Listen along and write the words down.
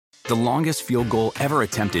The longest field goal ever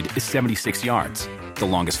attempted is 76 yards. The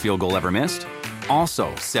longest field goal ever missed?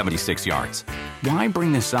 Also 76 yards. Why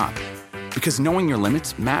bring this up? Because knowing your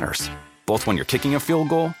limits matters, both when you're kicking a field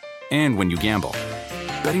goal and when you gamble.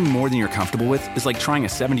 Betting more than you're comfortable with is like trying a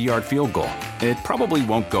 70-yard field goal. It probably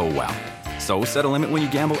won't go well. So set a limit when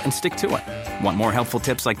you gamble and stick to it. Want more helpful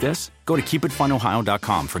tips like this? Go to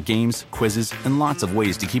keepitfunohio.com for games, quizzes, and lots of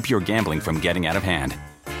ways to keep your gambling from getting out of hand.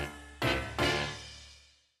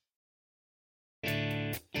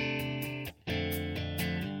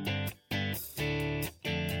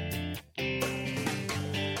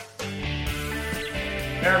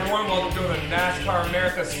 Hey everyone, welcome to the NASCAR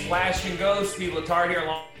America Splash and Go. Steve Letarte here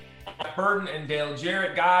along with Burton and Dale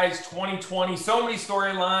Jarrett. Guys, 2020, so many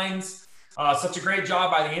storylines. Such a great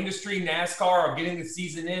job by the industry. NASCAR of getting the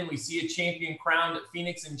season in. We see a champion crowned at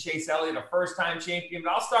Phoenix and Chase Elliott, a first-time champion.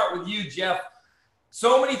 But I'll start with you, Jeff.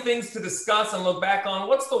 So many things to discuss and look back on.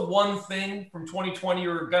 What's the one thing from 2020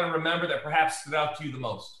 you're going to remember that perhaps stood out to you the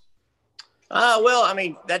most? Well, I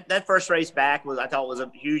mean, that first race back I thought was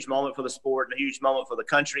a huge moment for the sport and a huge moment for the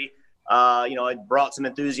country. It brought some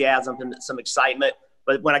enthusiasm and some excitement.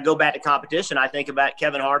 But when I go back to competition, I think about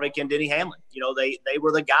Kevin Harvick and Denny Hamlin. They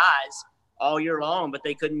were the guys all year long, but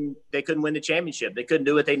they couldn't win the championship. They couldn't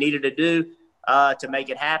do what they needed to do to make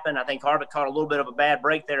it happen. I think Harvick caught a little bit of a bad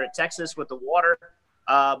break there at Texas with the water.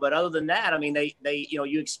 But other than that, I mean,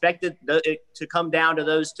 you expected it to come down to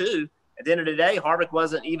those two. At the end of the day, Harvick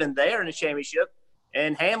wasn't even there in the championship.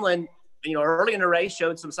 And Hamlin, early in the race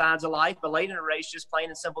showed some signs of life, but late in the race, just plain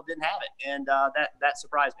and simple, didn't have it. And that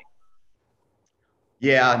surprised me.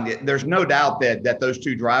 Yeah, there's no doubt that those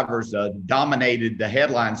two drivers dominated the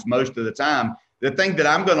headlines most of the time. The thing that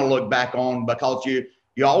I'm going to look back on, because you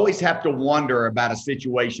always have to wonder about a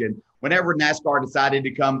situation whenever NASCAR decided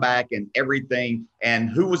to come back and everything,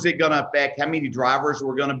 and who was it going to affect, how many drivers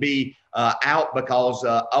were going to be out because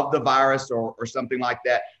of the virus or something like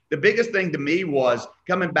that. The biggest thing to me was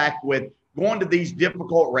coming back with going to these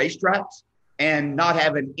difficult racetracks and not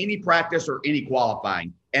having any practice or any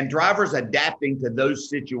qualifying, and drivers adapting to those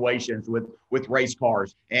situations with race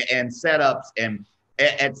cars and setups and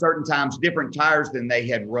at certain times different tires than they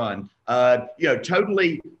had run.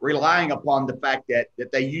 Totally relying upon the fact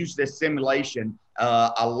that they use this simulation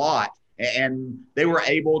a lot. And they were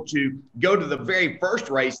able to go to the very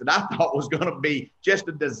first race that I thought was going to be just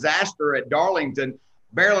a disaster at Darlington,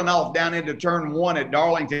 barreling off down into turn one at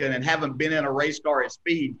Darlington and haven't been in a race car at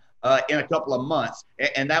speed in a couple of months.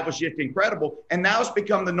 And that was just incredible. And now it's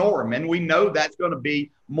become the norm. And we know that's going to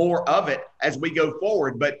be more of it as we go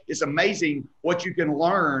forward. But it's amazing what you can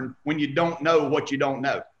learn when you don't know what you don't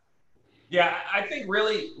know. Yeah, I think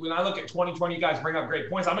really when I look at 2020, you guys bring up great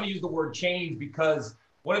points. I'm going to use the word change because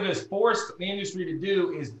what it has forced the industry to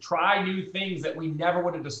do is try new things that we never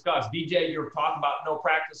would have discussed. DJ, you're talking about no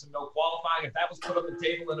practice and no qualifying. If that was put on the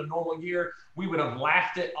table in a normal year, we would have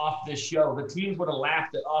laughed it off this show. The teams would have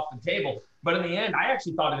laughed it off the table. But in the end, I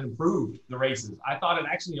actually thought it improved the races. I thought it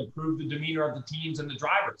actually improved the demeanor of the teams and the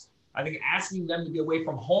drivers. I think asking them to be away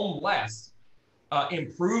from home less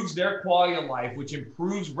improves their quality of life, which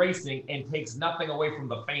improves racing and takes nothing away from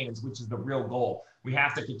the fans, which is the real goal. We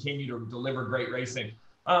have to continue to deliver great racing.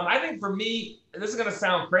 I think for me, this is going to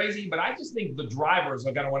sound crazy, but I just think the drivers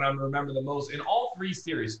are going to want to remember the most in all three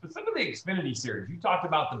series, specifically Xfinity series. You talked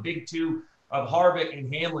about the big two of Harvick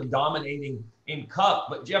and Hamlin dominating in Cup,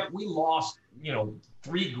 but Jeff, we lost,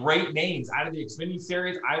 three great names out of the Xfinity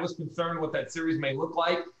series. I was concerned what that series may look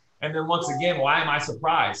like. And then once again, why am I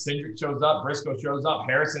surprised? Cindric shows up, Briscoe shows up,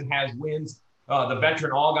 Harrison has wins, the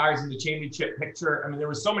veteran all guys in the championship picture. I mean, there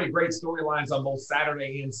were so many great storylines on both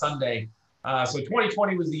Saturday and Sunday. So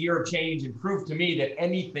 2020 was the year of change and proved to me that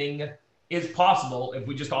anything is possible if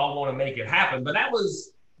we just all want to make it happen. But that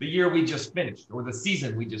was the year we just finished, or the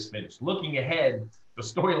season we just finished. Looking ahead, the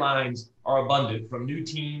storylines are abundant, from new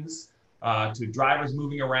teams to drivers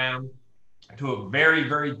moving around to a very,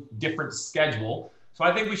 very different schedule. So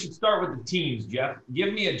I think we should start with the teams, Jeff.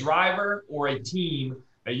 Give me a driver or a team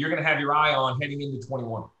that you're going to have your eye on heading into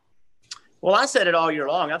 21. Well, I said it all year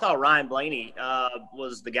long. I thought Ryan Blaney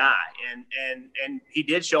was the guy, and he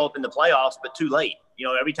did show up in the playoffs, but too late.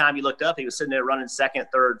 Every time you looked up, he was sitting there running second,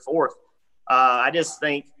 third, fourth. I just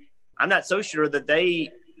think I'm not so sure that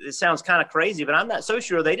it sounds kind of crazy, but I'm not so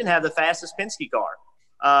sure they didn't have the fastest Penske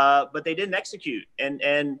car, but they didn't execute.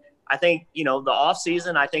 And I think, the off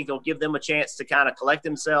season, I think they'll give them a chance to kind of collect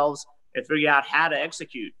themselves and figure out how to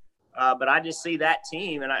execute. But I just see that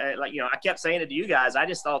team, and I kept saying it to you guys. I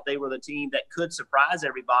just thought they were the team that could surprise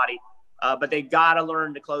everybody. But they got to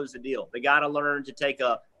learn to close the deal. They got to learn to take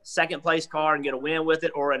a second place car and get a win with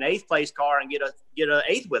it, or an eighth place car and get a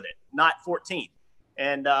eighth with it, not 14th.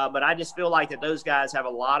 And but I just feel like that those guys have a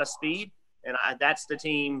lot of speed, and that's the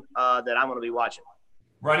team that I'm going to be watching.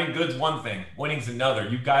 Running good's one thing, winning's another.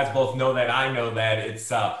 You guys both know that. I know that.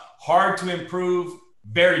 It's hard to improve,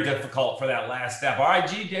 very difficult for that last step. All right,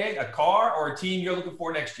 GJ, a car or a team you're looking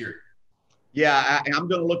for next year? Yeah, I'm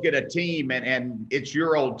going to look at a team, and it's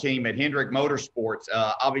your old team at Hendrick Motorsports,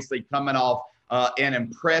 obviously coming off an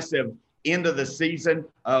impressive end of the season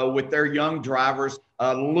with their young drivers,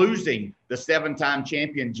 losing the 7-time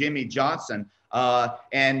champion Jimmie Johnson,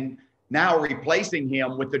 and now replacing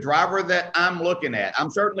him with the driver that I'm looking at. I'm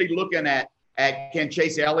certainly looking at can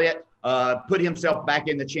Chase Elliott put himself back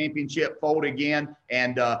in the championship fold again,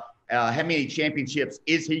 and how many championships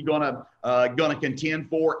is he gonna contend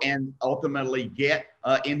for and ultimately get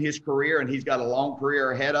in his career? And he's got a long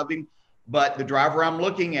career ahead of him. But the driver I'm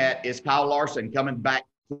looking at is Kyle Larson coming back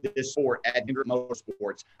to this sport at Hendrick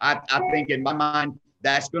Motorsports. I think in my mind,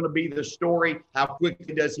 that's going to be the story. How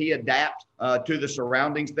quickly does he adapt to the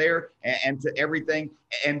surroundings there and to everything,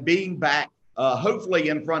 and being back hopefully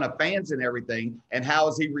in front of fans and everything, and how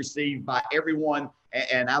is he received by everyone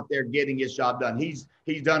and out there getting his job done. He's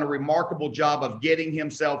done a remarkable job of getting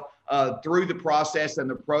himself through the process and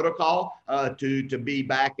the protocol to be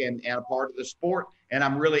back and a part of the sport. And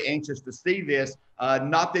I'm really anxious to see this.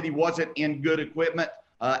 Not that he wasn't in good equipment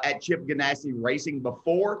at Chip Ganassi Racing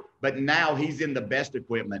before, but now he's in the best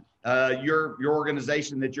equipment. Your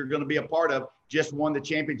organization that you're going to be a part of just won the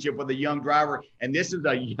championship with a young driver, and this is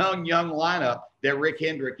a young lineup that Rick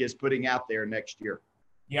Hendrick is putting out there next year.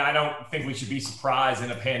 Yeah, I don't think we should be surprised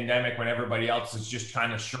in a pandemic when everybody else is just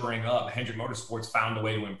kind of shoring up. Hendrick Motorsports found a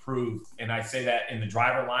way to improve, and I say that in the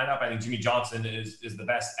driver lineup. I think Jimmie Johnson is the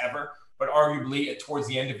best ever, but arguably towards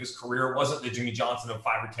the end of his career wasn't the Jimmie Johnson of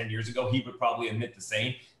 5 or 10 years ago. He would probably admit the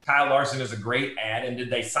same. Kyle Larson is a great ad, and did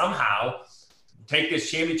they somehow take this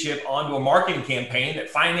championship onto a marketing campaign that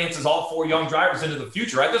finances all 4 young drivers into the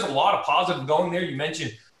future? Right? There's a lot of positive going there. You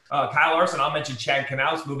mentioned Kyle Larson. I'll mention Chad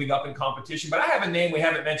Knaus moving up in competition, but I have a name we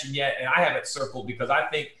haven't mentioned yet, and I have it circled because I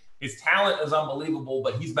think his talent is unbelievable,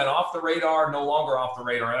 but he's been off the radar, no longer off the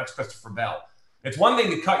radar, and that's Christopher Bell. It's one thing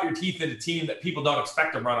to cut your teeth in a team that people don't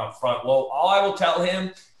expect to run up front. Well, all I will tell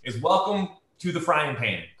him is welcome to the frying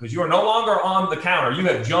pan, because you are no longer on the counter. You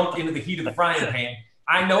have jumped into the heat of the frying pan.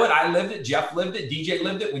 I know it. I lived it. Jeff lived it. DJ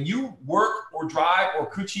lived it. When you work or drive or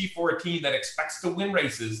crew chief for a team that expects to win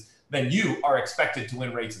races, then you are expected to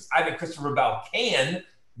win races. I think Christopher Bell can,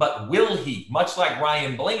 but will he? Much like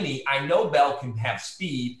Ryan Blaney, I know Bell can have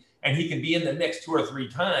speed and he can be in the mix 2 or 3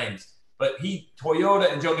 times, but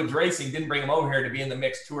Toyota and Joe Gibbs Racing didn't bring him over here to be in the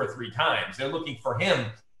mix 2 or 3 times. They're looking for him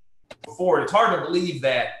forward. It's hard to believe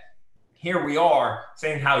that here we are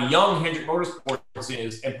saying how young Hendrick Motorsports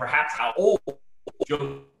is and perhaps how old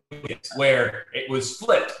Joe is, where it was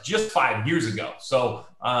flipped just 5 years ago. So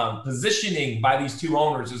positioning by these 2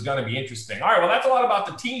 owners is going to be interesting. All right, well, that's a lot about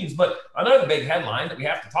the teams, but another big headline that we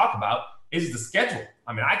have to talk about is the schedule.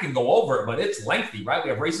 I mean, I can go over it, but it's lengthy, right?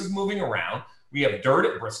 We have races moving around. We have dirt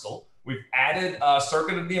at Bristol. We've added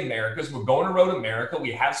Circuit of the Americas. We're going to Road America.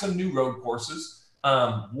 We have some new road courses.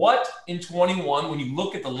 What in 21, when you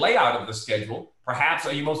look at the layout of the schedule, perhaps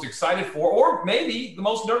are you most excited for, or maybe the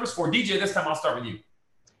most nervous for? DJ, this time I'll start with you.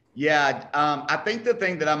 Yeah, I think the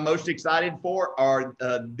thing that I'm most excited for are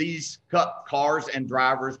these Cup cars and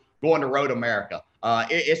drivers going to Road America.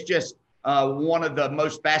 It's just one of the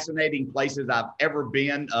most fascinating places I've ever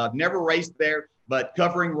been. Never raced there, but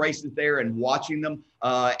covering races there and watching them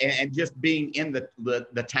and just being in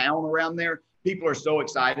the town around there. People are so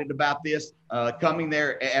excited about this coming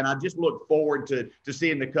there, and I just look forward to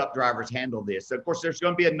seeing the Cup drivers handle this. So, of course, there's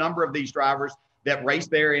going to be a number of these drivers that race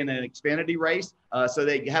there in an Xfinity race, so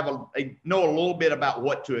they know a little bit about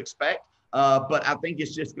what to expect. But I think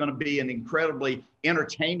it's just going to be an incredibly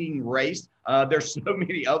entertaining race. There's so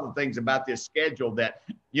many other things about this schedule that,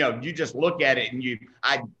 you just look at it and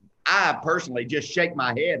I personally just shake my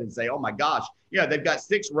head and say, oh my gosh, they've got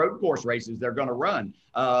 6 road course races they're going to run.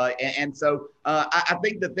 And so I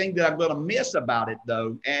think the thing that I'm going to miss about it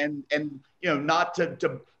though, and not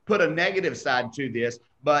to put a negative side to this,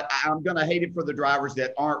 but I'm going to hate it for the drivers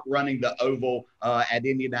that aren't running the oval at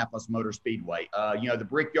Indianapolis Motor Speedway. The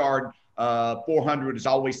Brickyard 400 is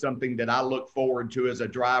always something that I look forward to as a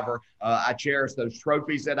driver. I cherish those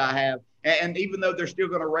trophies that I have. And even though they're still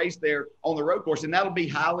going to race there on the road course, and that'll be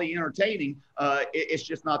highly entertaining, it's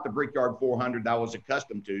just not the Brickyard 400 I was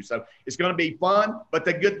accustomed to. So it's going to be fun. But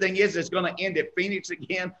the good thing is it's going to end at Phoenix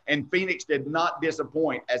again. And Phoenix did not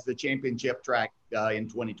disappoint as the championship track in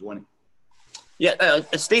 2020. Yeah,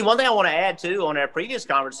 Steve, one thing I want to add, too, on our previous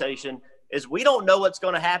conversation is we don't know what's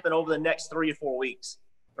going to happen over the next 3 or 4 weeks,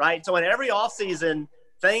 right? So in every offseason,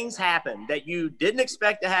 things happen that you didn't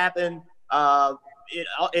expect to happen.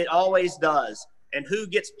 It always does. And who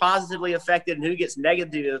gets positively affected and who gets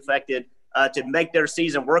negatively affected to make their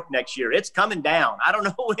season work next year. It's coming down. I don't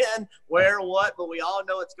know when, where, or what, but we all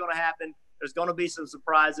know it's going to happen. There's going to be some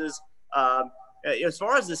surprises. As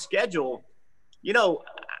far as the schedule,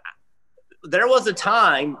 there was a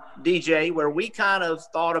time, DJ, where we kind of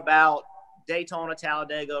thought about Daytona,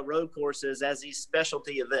 Talladega road courses as these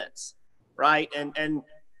specialty events, right? And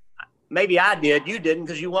maybe I did. You didn't,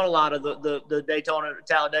 because you won a lot of the Daytona,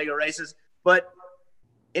 Talladega races. But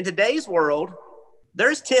in today's world,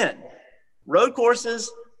 there's 10 road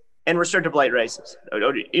courses and restrictor plate races.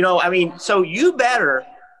 So you better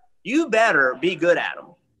be good at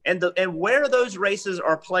them. And where those races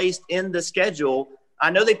are placed in the schedule, I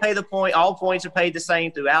know they pay the point. All points are paid the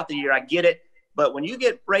same throughout the year. I get it. But when you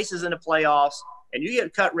get races in the playoffs and you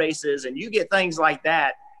get cut races and you get things like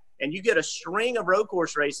that, and you get a string of road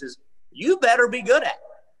course races, you better be good at it.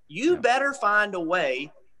 You better find a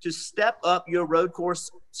way to step up your road course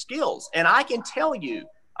skills. And I can tell you,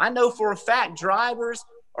 I know for a fact drivers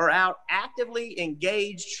are out actively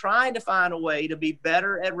engaged trying to find a way to be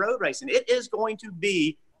better at road racing. It is going to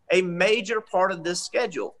be a major part of this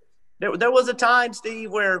schedule. There was a time, Steve,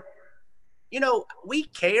 where, we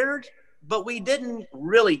cared, but we didn't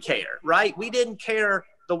really care, right? We didn't care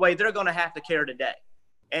the way they're going to have to care today.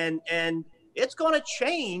 And it's going to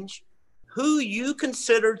change who you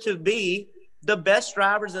consider to be the best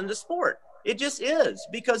drivers in the sport. It just is,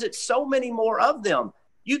 because it's so many more of them.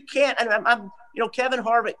 You can't, and Kevin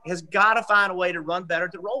Harvick has got to find a way to run better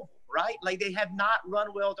at the Roval, right? Like, they have not run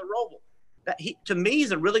well at the Roval. To me,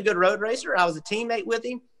 he's a really good road racer. I was a teammate with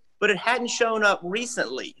him, but it hadn't shown up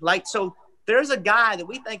recently. So there's a guy that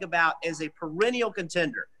we think about as a perennial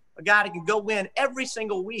contender, a guy that can go win every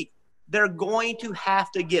single week. They're going to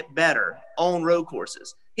have to get better on road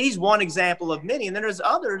courses. He's one example of many. And then there's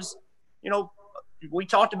others, we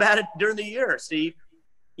talked about it during the year, Steve.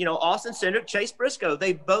 Austin Cindric, Chase Briscoe,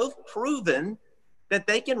 they've both proven that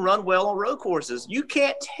they can run well on road courses. You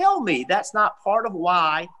can't tell me that's not part of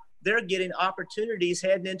why they're getting opportunities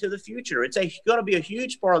heading into the future. It's going to be a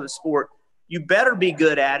huge part of the sport. You better be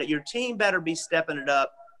good at it. Your team better be stepping it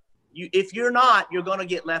up. If you're not, you're going to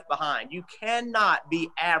get left behind. You cannot be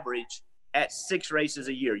average at 6 races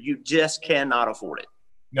a year. You just cannot afford it.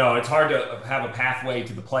 No, it's hard to have a pathway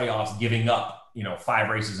to the playoffs giving up, 5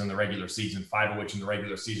 races in the regular season, 5 of which in the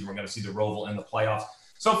regular season we're going to see the Roval in the playoffs.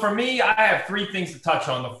 So for me, I have 3 things to touch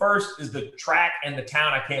on. The first is the track and the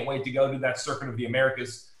town. I can't wait to go to that Circuit of the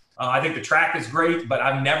Americas. I think the track is great, but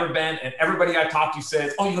I've never been. And everybody I talk to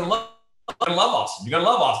says, "Oh, you're going to love Austin. You're going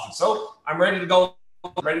to love Austin." So I'm ready to go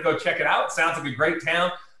check it out. Sounds like a great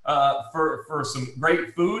town for some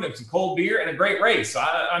great food and some cold beer and a great race. So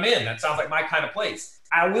I'm in. That sounds like my kind of place.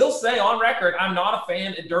 I will say on record, I'm not a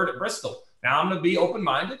fan of dirt at Bristol. Now, I'm going to be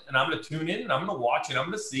open-minded, and I'm going to tune in, and I'm going to watch, and I'm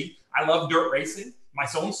going to see. I love dirt racing. My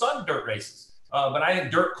own son dirt races. But I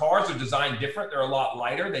think dirt cars are designed different. They're a lot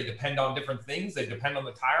lighter. They depend on different things. They depend on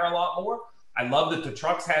the tire a lot more. I love that the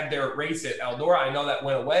trucks had their race at Eldora. I know that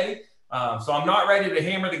went away. So I'm not ready to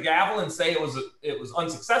hammer the gavel and say it was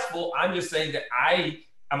unsuccessful. I'm just saying that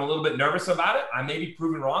I'm a little bit nervous about it. I may be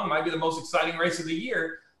proven wrong. It might be the most exciting race of the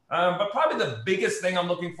year. But probably the biggest thing I'm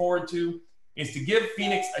looking forward to is to give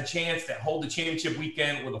Phoenix a chance to hold the championship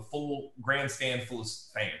weekend with a full grandstand full of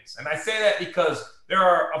fans. And I say that because there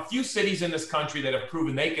are a few cities in this country that have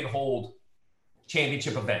proven they can hold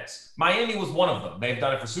championship events. Miami was one of them. They've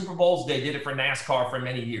done it for Super Bowls. They did it for NASCAR for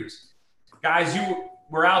many years. Guys, you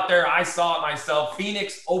were out there. I saw it myself.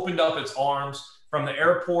 Phoenix opened up its arms from the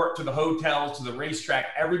airport to the hotels to the racetrack.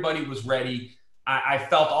 Everybody was ready. I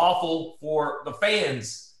felt awful for the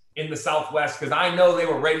fans in the Southwest because I know they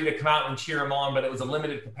were ready to come out and cheer them on, but it was a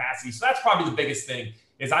limited capacity. So that's probably the biggest thing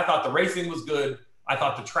is I thought the racing was good. I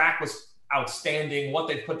thought the track was outstanding. What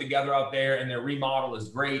they've put together out there and their remodel is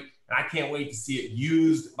great. And I can't wait to see it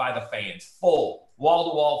used by the fans, full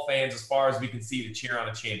wall-to-wall fans as far as we can see to cheer on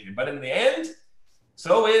a champion. But in the end,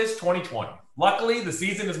 so is 2020. Luckily, the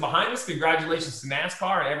season is behind us. Congratulations to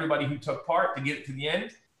NASCAR and everybody who took part to get it to the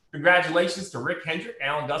end. Congratulations to Rick Hendrick,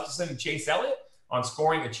 Alan Gustafson, and Chase Elliott on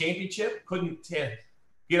scoring a championship. Couldn't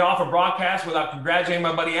get off a broadcast without congratulating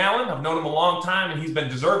my buddy Alan. I've known him a long time, and he's been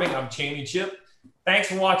deserving of a championship. Thanks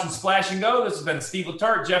for watching Splash and Go. This has been Steve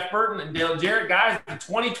Letarte, Jeff Burton, and Dale Jarrett. Guys,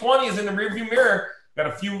 2020 is in the rearview mirror. Got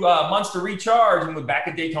a few months to recharge, and we're back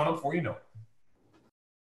at Daytona before you know it.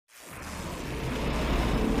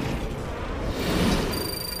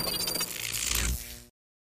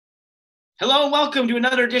 Hello and welcome to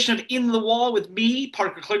another edition of In the Wall with me,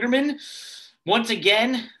 Parker Kligerman. Once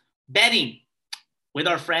again, betting with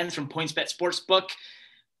our friends from PointsBet Sportsbook.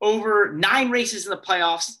 Over 9 races in the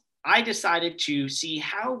playoffs, I decided to see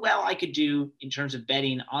how well I could do in terms of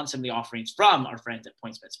betting on some of the offerings from our friends at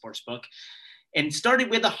PointsBet Sportsbook, and started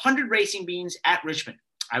with 100 racing beans at Richmond.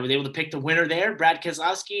 I was able to pick the winner there, Brad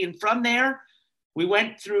Keselowski, and from there, we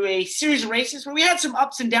went through a series of races where we had some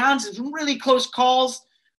ups and downs and some really close calls,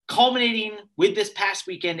 culminating with this past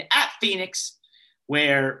weekend at Phoenix,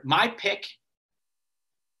 where my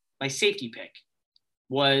safety pick,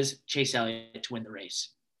 was Chase Elliott to win the race.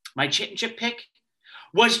 My championship pick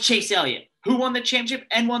was Chase Elliott. Who won the championship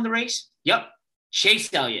and won the race? Yep,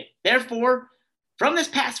 Chase Elliott. Therefore, from this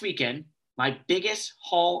past weekend, my biggest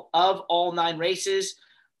haul of all 9 races,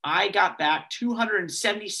 I got back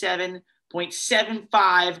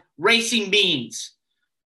 277.75 racing beans.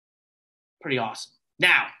 Pretty awesome.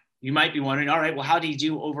 Now, you might be wondering, all right, well, how do you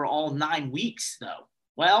do over all 9 weeks, though?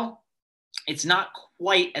 Well, it's not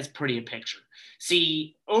quite as pretty a picture.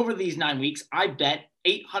 See, over these 9 weeks, I bet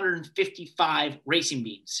 855 racing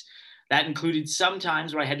beans. That included some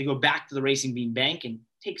times where I had to go back to the racing bean bank and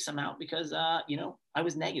take some out because, I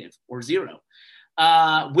was negative or zero.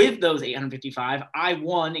 With those 855, I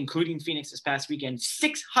won, including Phoenix this past weekend,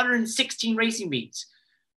 616 racing beans,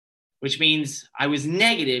 which means I was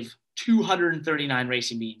negative 239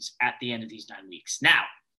 racing beans at the end of these 9 weeks. Now,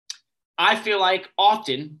 I feel like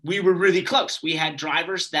often we were really close. We had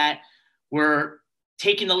drivers that were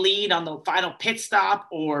taking the lead on the final pit stop,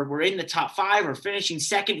 or were in the top 5 or finishing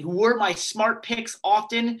second, who were my smart picks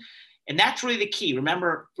often. And that's really the key.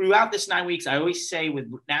 Remember, throughout this 9 weeks, I always say with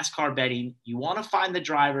NASCAR betting, you want to find the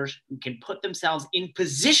drivers who can put themselves in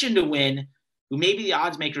position to win, who maybe the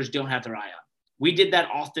odds makers don't have their eye on. We did that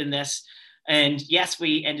often this. And yes,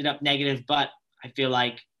 we ended up negative, but I feel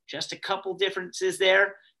like just a couple differences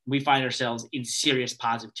there, we find ourselves in serious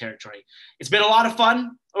positive territory. It's been a lot of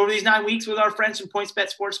fun over these 9 weeks with our friends from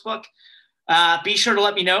PointsBet Sportsbook. Be sure to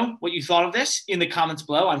let me know what you thought of this in the comments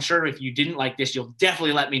below. I'm sure if you didn't like this, you'll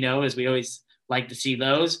definitely let me know, as we always like to see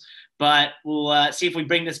those. But we'll see if we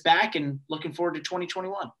bring this back, and looking forward to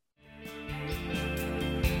 2021.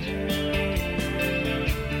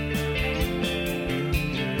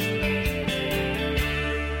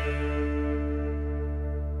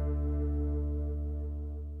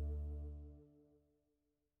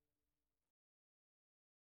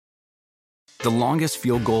 The longest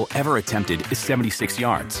field goal ever attempted is 76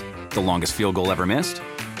 yards. The longest field goal ever missed?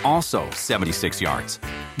 Also 76 yards.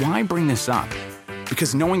 Why bring this up?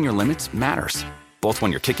 Because knowing your limits matters, both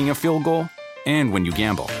when you're kicking a field goal and when you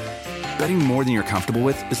gamble. Betting more than you're comfortable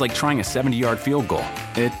with is like trying a 70-yard field goal.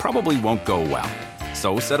 It probably won't go well.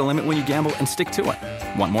 So set a limit when you gamble and stick to it.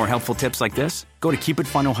 Want more helpful tips like this? Go to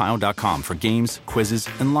keepitfunohio.com for games, quizzes,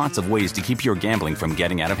 and lots of ways to keep your gambling from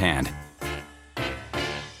getting out of hand.